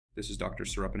This is Dr.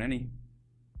 Surapaneni.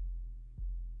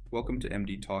 Welcome to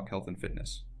MD Talk Health and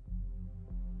Fitness.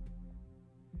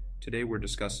 Today we're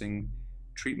discussing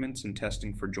treatments and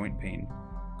testing for joint pain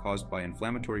caused by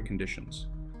inflammatory conditions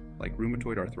like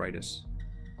rheumatoid arthritis,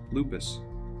 lupus,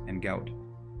 and gout.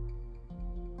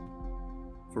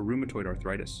 For rheumatoid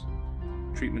arthritis,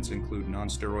 treatments include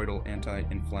non-steroidal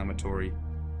anti-inflammatory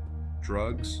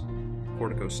drugs,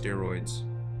 corticosteroids,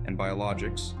 and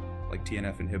biologics like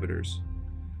TNF inhibitors,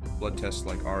 blood tests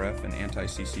like RF and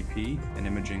anti-CCP, and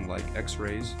imaging like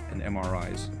X-rays and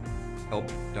MRIs help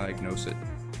diagnose it.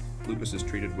 Lupus is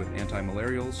treated with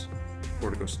anti-malarials,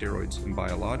 corticosteroids, and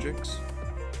biologics.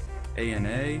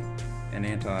 ANA and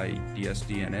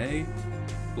anti-dsDNA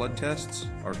blood tests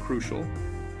are crucial,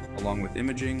 along with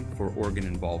imaging for organ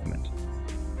involvement.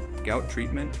 Gout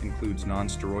treatment includes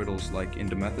non-steroidals like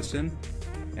indomethacin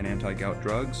and anti-gout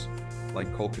drugs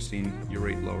like colchicine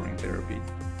urate-lowering therapy.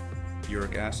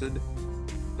 Uric acid,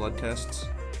 blood tests,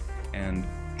 and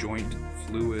joint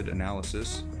fluid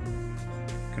analysis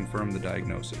confirm the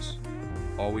diagnosis.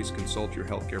 Always consult your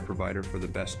healthcare provider for the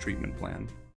best treatment plan.